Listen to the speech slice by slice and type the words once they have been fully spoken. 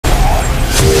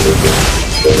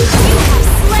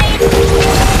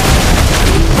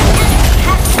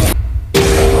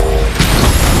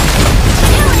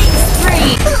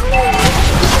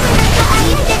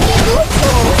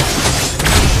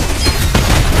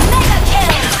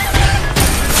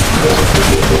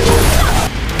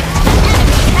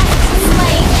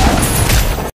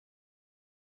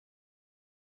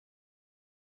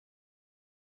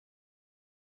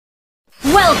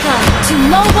Welcome to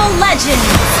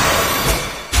Mobilelegends!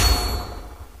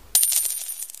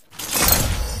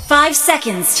 5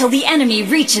 seconds till the enemy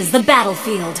reaches the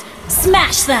battlefield.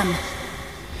 Smash them!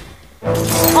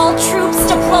 All troops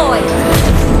deployed!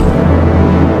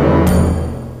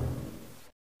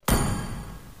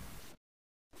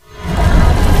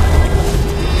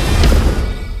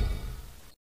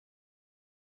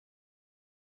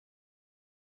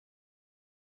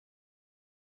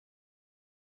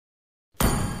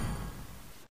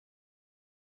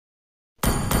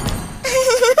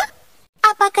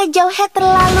 Apakah JAWHEAD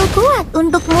terlalu kuat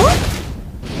untukmu?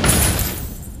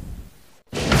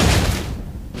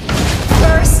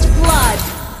 First blood.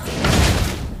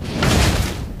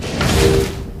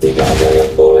 Tidak ada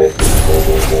yang boleh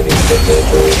menghubungi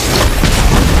sesuatu.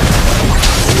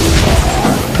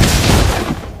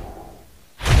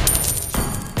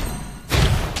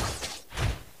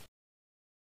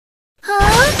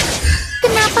 Hah?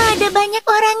 Kenapa ada banyak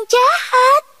orang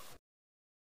jahat?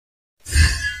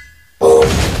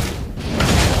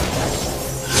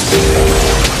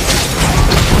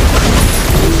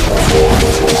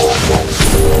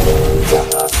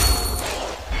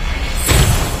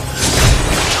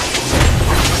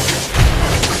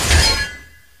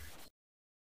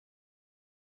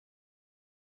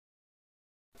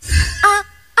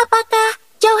 Apakah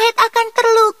JAWHEAD akan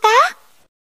terluka?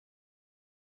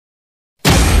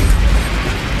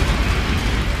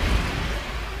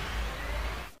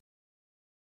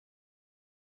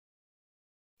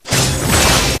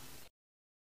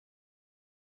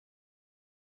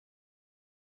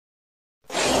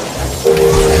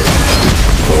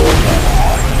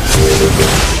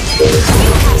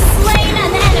 Slain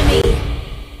an enemy!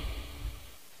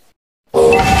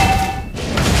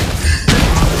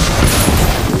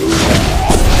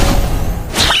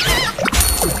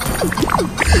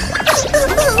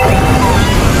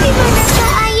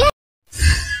 Dimanakah ayah?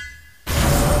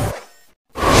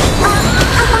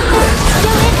 Apakah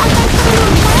JAWHEAD akan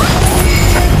terluka?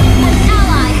 An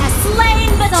ally has slain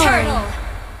the turtle!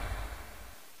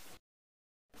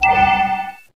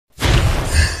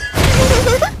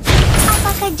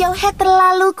 Apakah JAWHEAD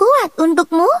terlalu kuat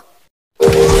untukmu?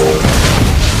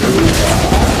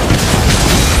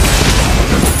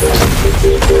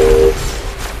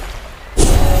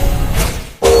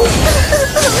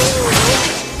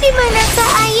 Dimanakah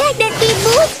ayah dan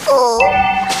ibuku?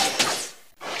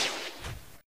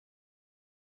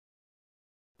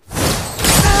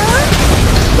 Hah?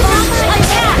 Kenapa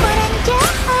ada orang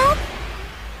jahat?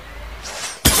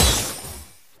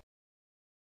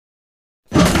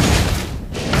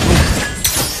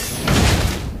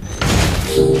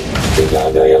 Tidak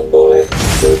ada yang boleh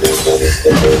menghubungi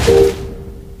sesuatu.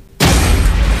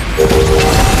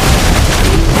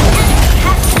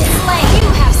 You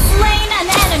have slain an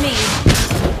enemy!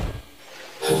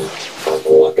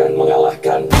 Aku akan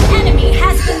mengalahkan. Enemy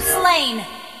has been slain!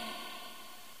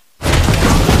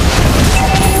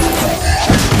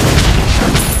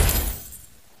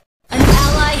 An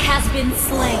ally has been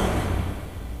slain.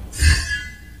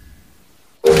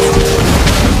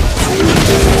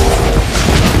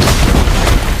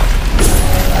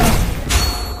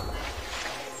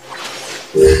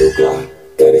 Duduklah,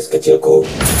 garis kecilku.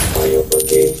 Ayo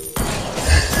pergi.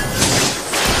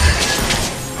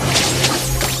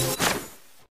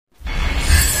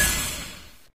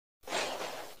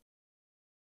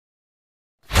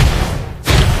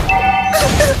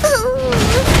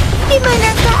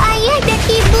 Dimanakah ayah dan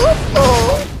ibuku?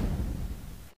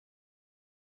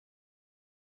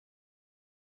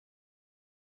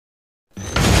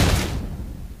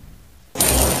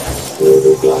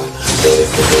 Duduklah, garis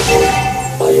kecilku.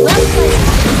 Ayo pergi.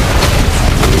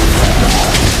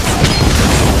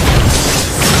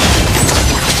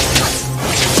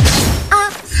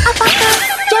 Apakah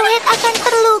JAWHEAD akan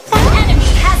terluka?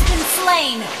 Enemy has been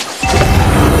slain.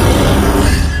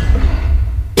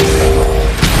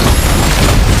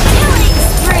 Killing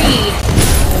spree.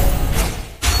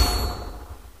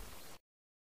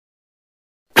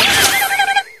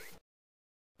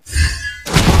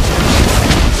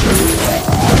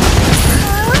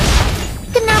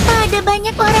 Kenapa ada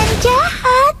banyak orang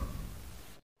jahat?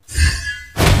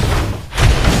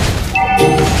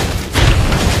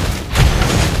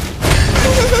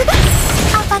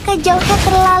 Apakah Jawhead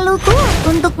terlalu kuat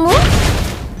untukmu?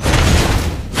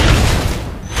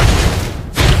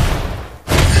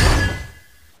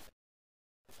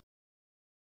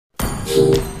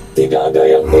 Tidak ada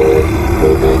yang boleh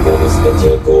melukai gadis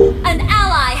kecilku. An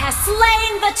ally has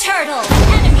slain the turtle.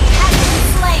 Enemy has been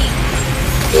slain.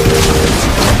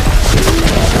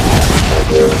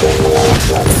 Aku akan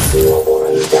mengalahkan semua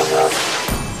orang jahat.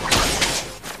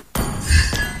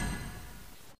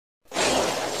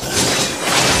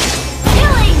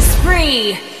 Killing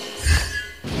spree.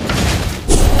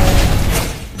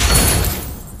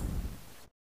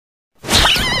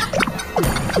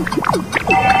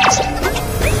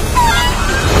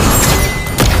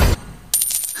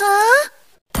 Hah?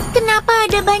 Kenapa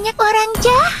ada banyak orang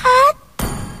jahat?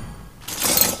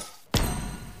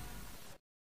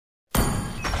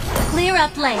 Clear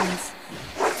up lanes.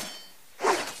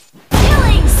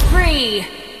 Killing spree.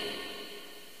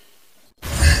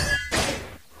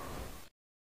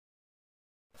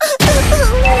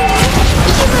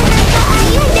 Dimanakah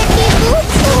ayah dan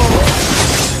ibuku?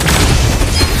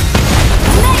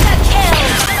 Mega kill.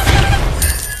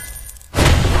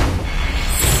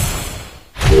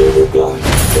 Duduklah,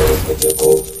 gadis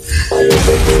kecilku. Ayo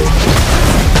pergi.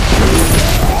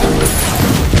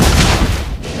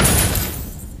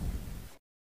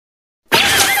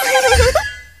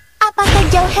 Apakah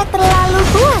Jawhead terlalu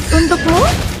kuat untukmu?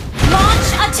 Launch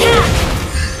attack.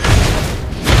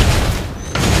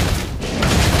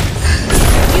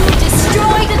 You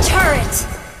destroyed a turret.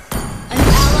 An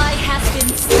ally has been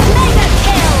mega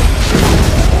kill.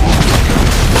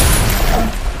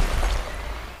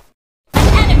 An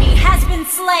enemy has been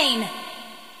slain.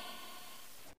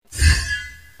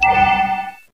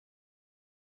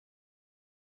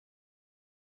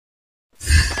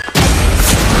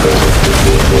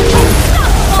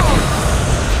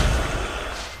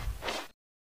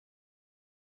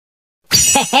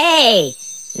 Hey,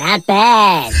 not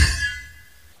bad.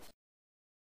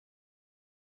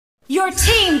 Your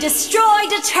team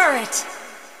destroyed a turret.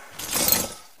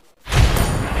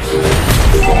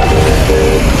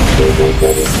 Melukai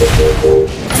gadis kecilku.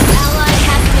 An ally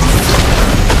has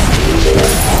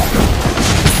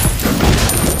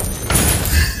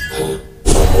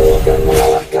Aku akan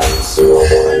mengalahkan semua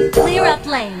orang been clear jahat. up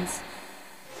lanes.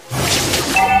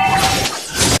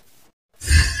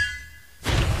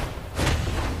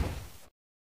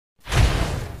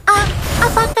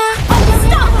 Apakah Jawhead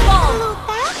Unstoppable.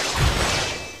 terluka?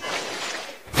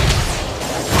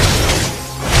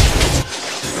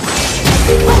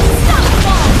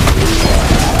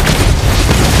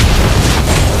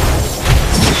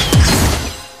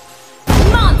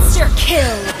 Monster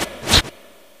kill.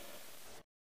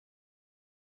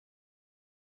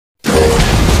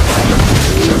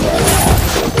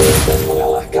 Aku akan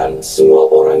mengalahkan semua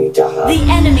orang jahat. The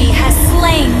enemy has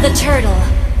slain the turtle.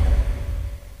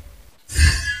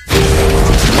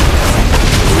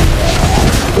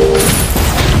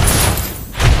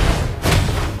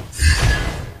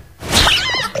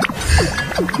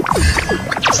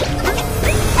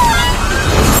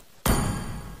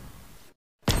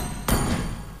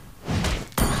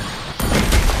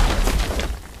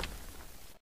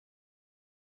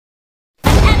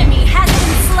 An enemy has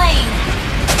been slain.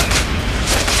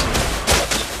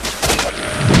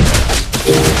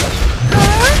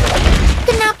 Hah?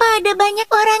 Kenapa ada banyak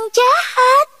orang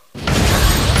jahat?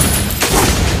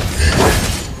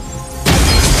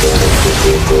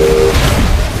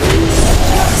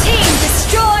 Team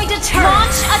destroyed a turret.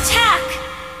 Launch attack.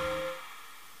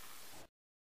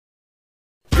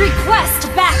 Request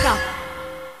backup.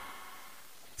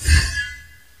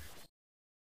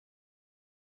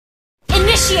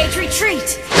 Initiate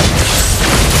retreat.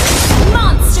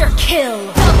 Monster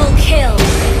kill. Double kill.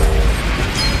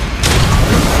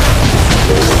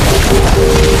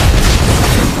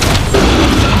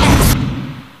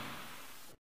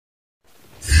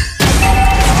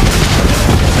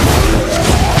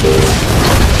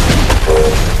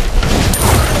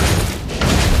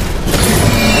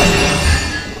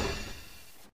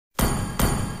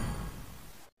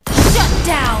 Shut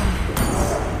down.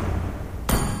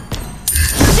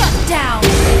 Shut down.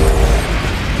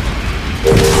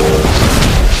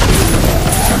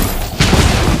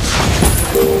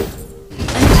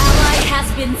 An ally has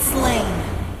been slain.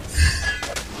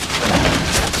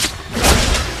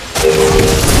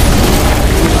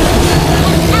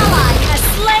 An ally has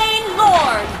slain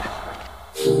Lord.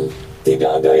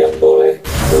 Tidak ada yang boleh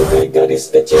melukai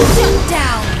gadis kecilku. Shut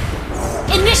down.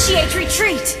 Initiate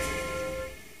retreat.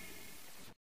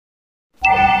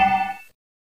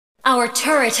 Our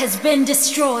turret has been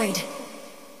destroyed.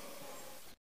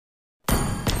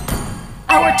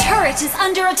 Our turret is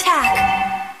under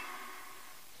attack!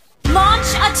 Launch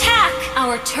attack!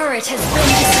 Our turret has been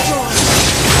destroyed!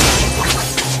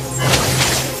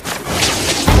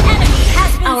 An enemy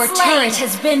has been Our slain. Turret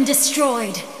has been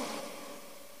destroyed!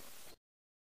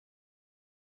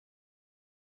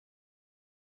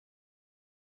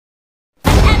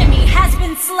 An enemy has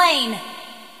been slain!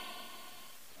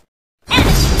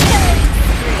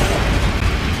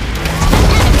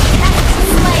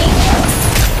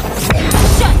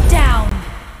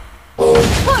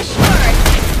 Push first!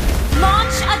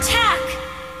 Launch attack!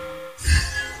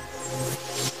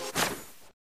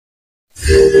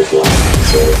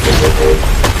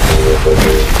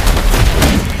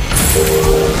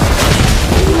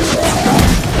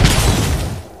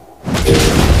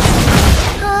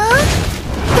 Hah?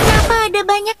 Kenapa ada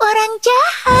banyak orang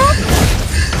jahat?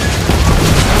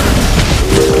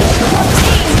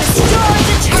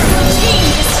 Team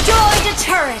destroyed a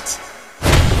turret!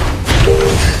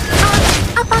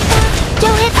 Apakah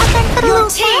Jawhead akan terluka? Your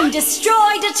team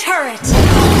destroyed a turret!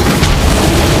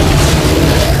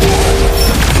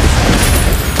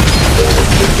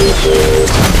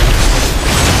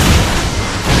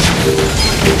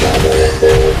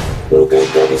 Bukan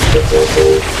garis tertentu.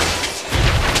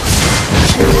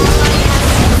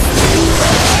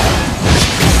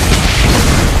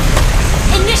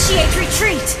 Initiate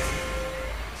retreat!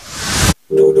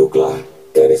 Duduklah,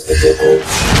 garis kecilku.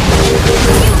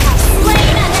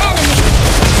 Slain an enemy!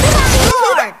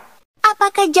 Lord!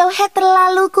 Apakah Jawhead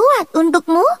terlalu kuat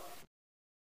untukmu?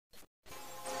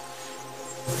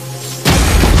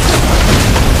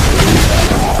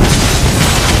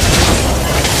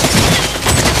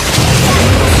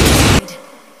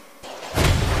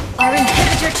 Our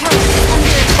inhibitor turret is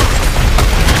under attack.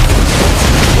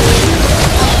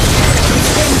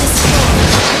 Been destroyed.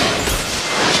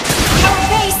 Our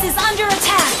base is under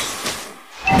attack.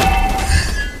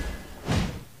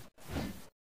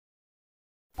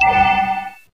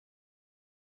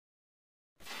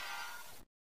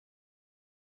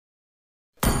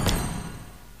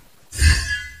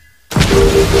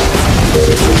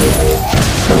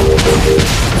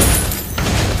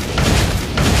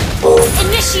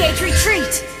 Initiate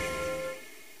retreat!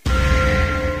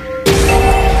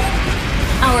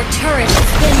 Our turret has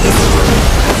been destroyed.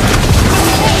 Our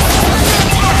base is under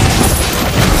attack.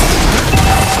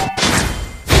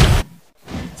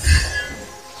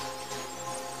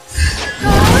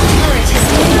 Our turret has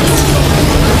been destroyed.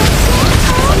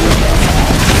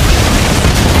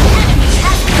 An enemy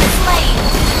has been slain.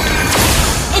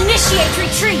 Initiate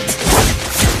retreat!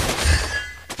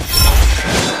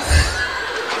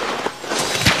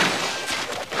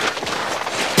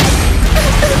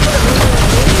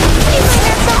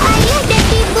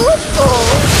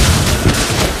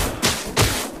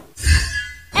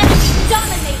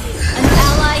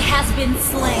 Been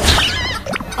slain.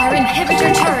 Our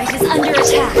inhibitor turret is under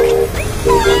attack.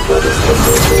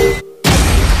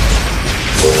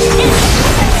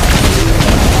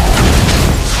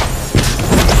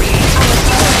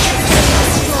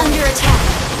 Under attack.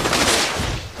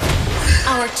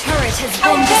 Our turret has been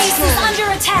Our base is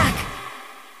under attack.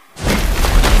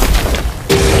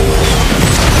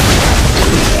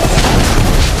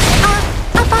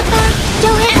 Apakah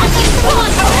Jawhead akan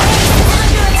terluka?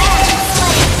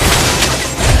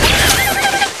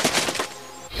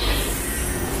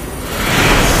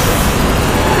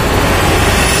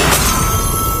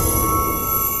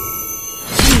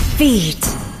 Defeat.